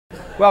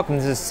Welcome,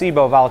 this is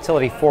Cboe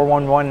Volatility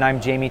 411, and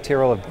I'm Jamie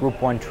Tyrrell of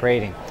Group 1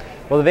 Trading.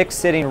 Well, the VIX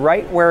sitting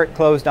right where it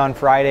closed on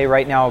Friday,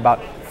 right now about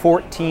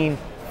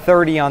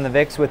 1430 on the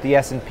VIX, with the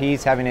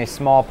S&Ps having a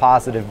small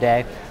positive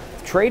day.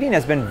 Trading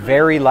has been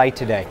very light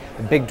today.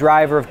 The big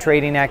driver of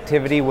trading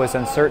activity was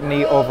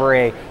uncertainty over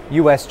a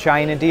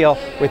US-China deal.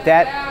 With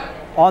that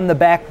on the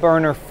back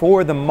burner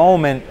for the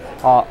moment,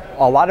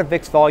 a lot of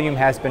VIX volume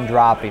has been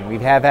dropping. We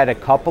have had a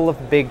couple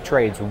of big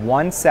trades,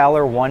 one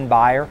seller, one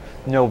buyer.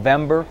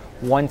 November,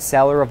 one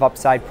seller of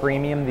upside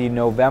premium. The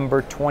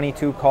November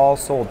 22 call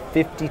sold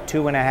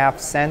 52.5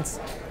 cents,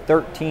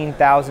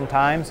 13,000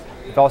 times.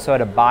 We've also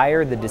had a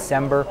buyer, the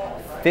December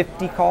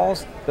 50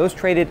 calls. Those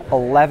traded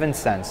 11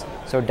 cents.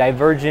 So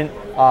divergent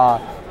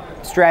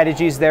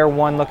strategies there.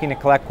 One looking to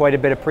collect quite a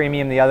bit of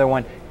premium, the other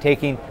one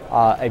taking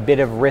a bit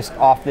of risk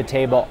off the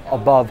table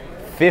above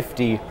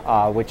 50,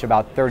 which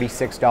about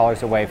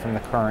 $36 away from the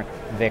current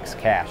VIX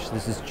cash.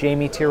 This is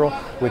Jamie Tyrrell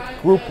with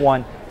Group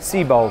 1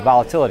 Cboe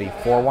Volatility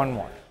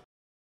 411.